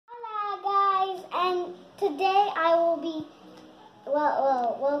today I will be,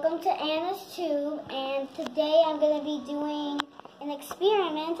 welcome to Anna's Tube, and today I'm going to be doing an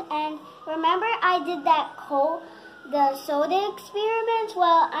experiment. And remember I did the soda experiment?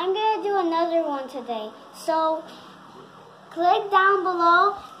 Well, I'm going to do another one today. So click down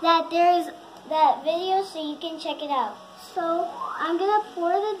below that video so you can check it out. So I'm going to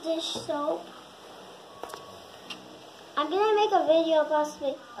pour the dish soap. I'm going to make a video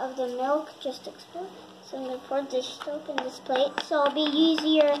possibly of the milk just explode. So I'm going to pour dish soap in this plate so it'll be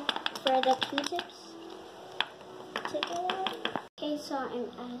easier for the Q-tips to get out. Okay, so I'm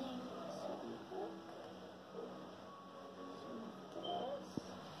adding some milk.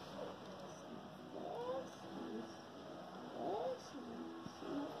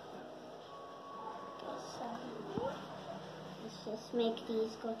 Let's just make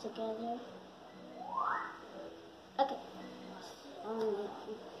these go together. Okay.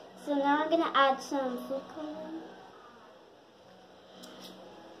 So now I'm going to add some food coloring.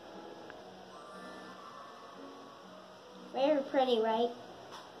 Very pretty, right?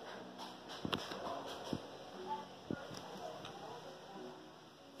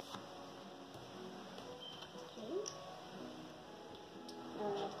 Okay. Now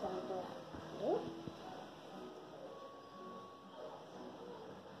I'm going to do that.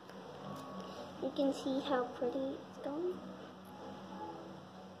 You can see how pretty it's going.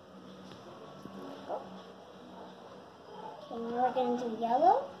 Okay, now we're going to do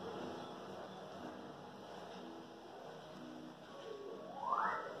yellow.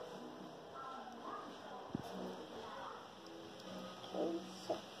 Okay,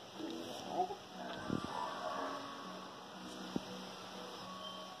 so red.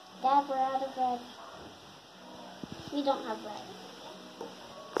 Dad, we're out of red. We don't have red.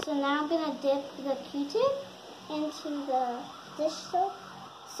 So now I'm going to dip the Q-tip into the dish soap.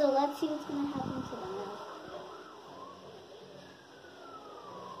 So let's see what's going to happen to the milk.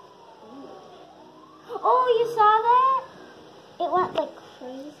 Oh, you saw that? It went like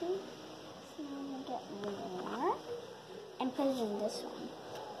crazy. So now I'm going to get more and put it in this one.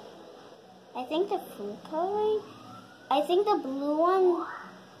 I think the food coloring, I think the blue one,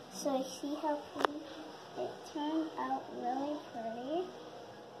 so you see how pretty it turned out, really pretty.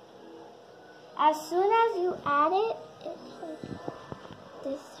 As soon as you add it, it's like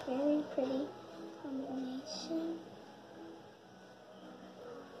this very pretty combination.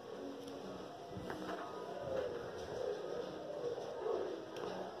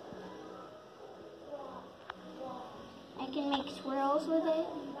 I can make swirls with it.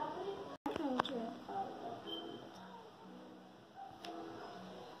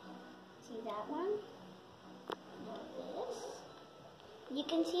 See that one? You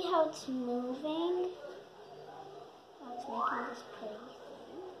can see how it's moving. How it's making this pretty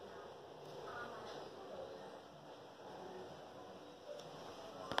thing.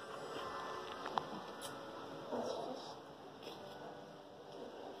 Let's just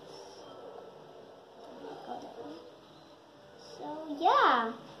go that way. So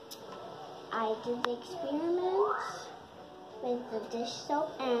yeah, I did the experiment with the dish soap,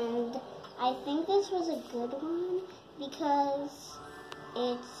 and I think this was a good one because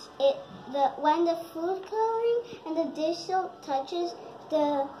when the food coloring and the dish soap touches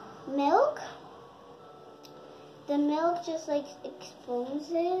the milk just like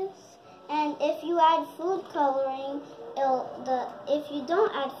exposes. And if you add food coloring, if you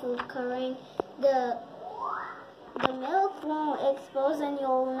don't add food coloring, the milk won't expose and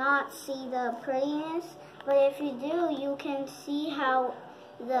you'll not see the prettiness. But if you do, you can see how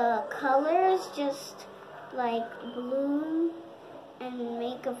the colors just like bloom and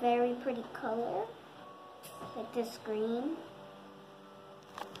make a very pretty color, like this green.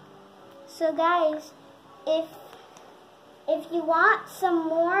 So guys, if you want some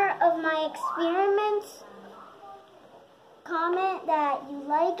more of my experiments, comment that you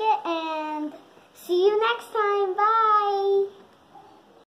like it, and see you next time. Bye!